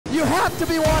You have to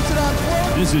be watching on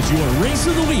FloRacing. This is your Race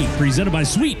of the Week, presented by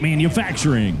Sweet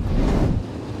Manufacturing.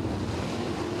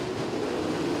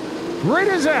 Grid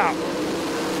is out.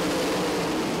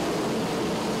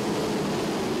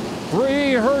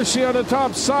 Bree Hershey on the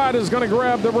top side is going to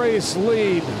grab the race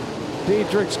lead.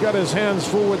 Dietrich's got his hands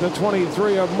full with the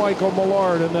 23 of Michael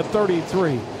Millard and the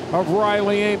 33 of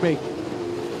Riley Amy.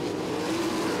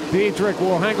 Dietrich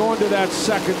will hang on to that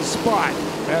second spot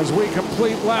as we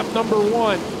complete lap number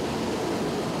 1.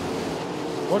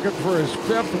 Looking for his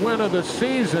 5th win of the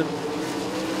season.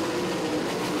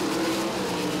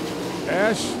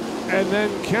 Ash and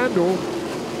then Kendall.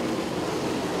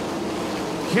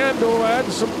 Kendall had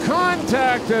some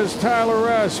contact as Tyler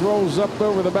S. rolls up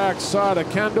over the backside of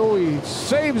Kendall. He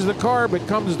saves the car but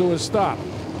comes to a stop.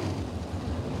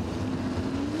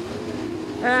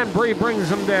 And Bree brings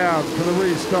him down for the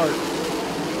restart.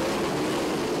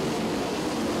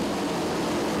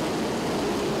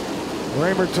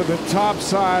 Raymer to the top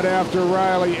side after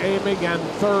Riley aiming in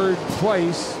 3rd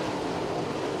place.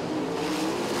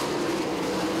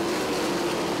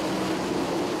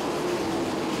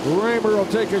 Raymer will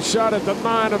take a shot at the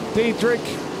 9 of Dietrich,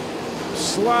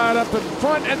 slide up in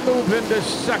front and move into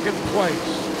 2nd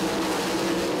place.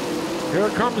 Here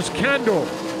comes Kendall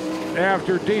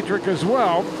after Dietrich as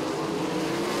well.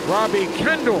 Robbie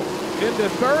Kendall into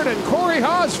 3rd, and Corey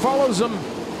Haas follows him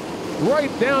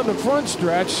right down the front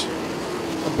stretch.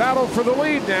 A battle for the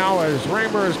lead now as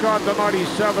Raymer has got the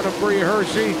 97 of Bree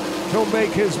Hershey. He'll make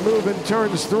his move in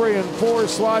turns 3 and 4,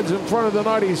 slides in front of the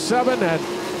 97, and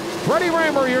Freddie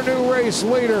Raymer, your new race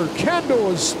leader.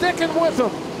 Kendall is sticking with him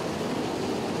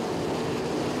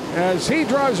as he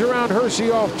drives around Hershey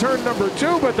off turn number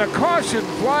 2, but the caution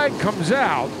flag comes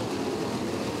out.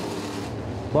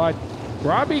 But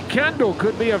Robbie Kendall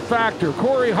could be a factor.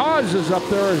 Corey Haas is up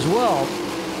there as well.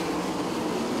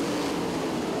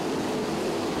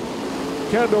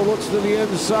 Kendall looks to the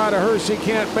inside of Hershey,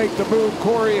 can't make the move.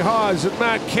 Corey Haas and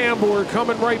Matt Campbell are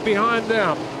coming right behind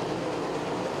them.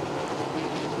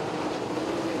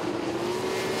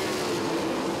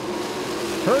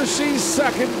 Hershey's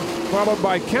 2nd, followed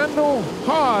by Kendall,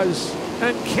 Haas,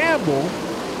 and Campbell.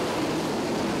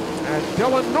 And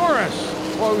Dylan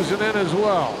Norris closing in as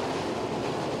well.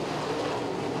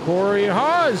 Corey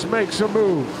Haas makes a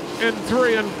move in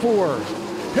 3 and 4.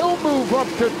 He'll move up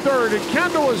to 3rd, and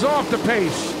Kendall is off the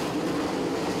pace.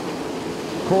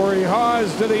 Corey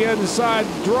Haas to the inside,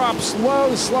 drops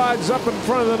low, slides up in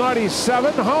front of the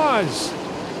 97. Haas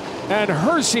and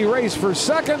Hershey race for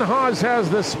 2nd. Haas has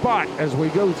the spot as we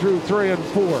go through 3 and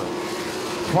 4.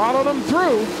 Followed him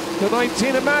through the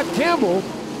 19 of Matt Campbell.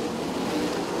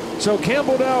 So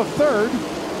Campbell now 3rd.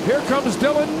 Here comes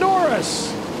Dylan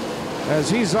Norris as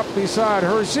he's up beside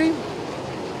Hershey.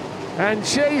 And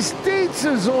Chase Dietz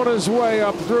is on his way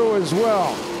up through as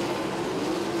well.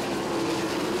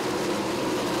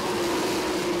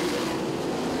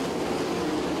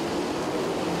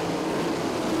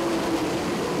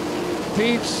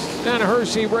 Dietz and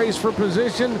Hershey race for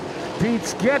position.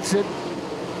 Dietz gets it.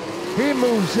 He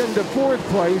moves into 4th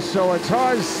place, so it's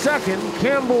Haas 2nd.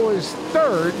 Campbell is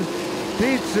 3rd.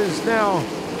 Dietz is now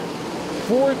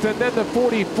 4th, and then the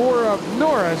 44 of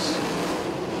Norris.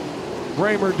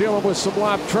 Raymer dealing with some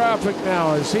lap traffic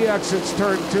now as he exits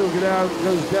turn 2,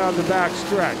 goes down the back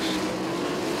stretch.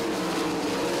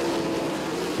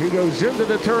 He goes into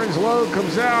the turns low,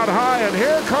 comes out high, and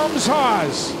here comes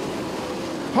Haas.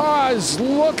 Haas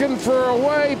looking for a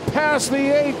way past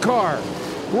the 8 car.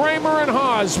 Raymer and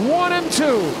Haas, 1 and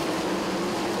 2.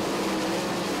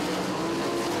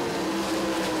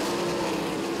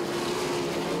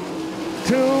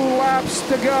 Two laps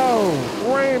to go.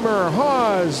 Raymer,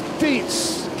 Haas,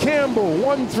 Dietz, Campbell,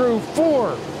 1 through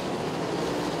 4.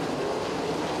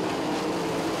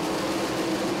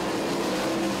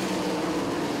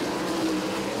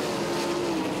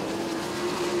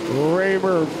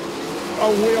 Raymer,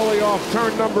 a wheelie off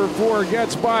turn number 4,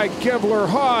 gets by Kibler.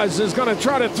 Haas is going to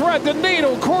try to thread the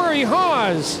needle. Corey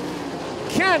Haas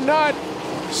cannot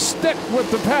stick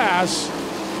with the pass.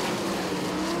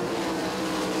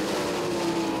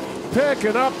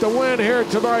 Picking up the win here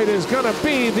tonight is going to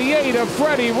be the 8 of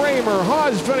Freddie Raymer.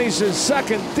 Haas finishes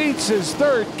 2nd, Dietz is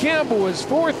 3rd, Campbell is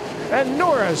 4th, and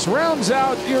Norris rounds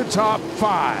out your top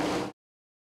 5.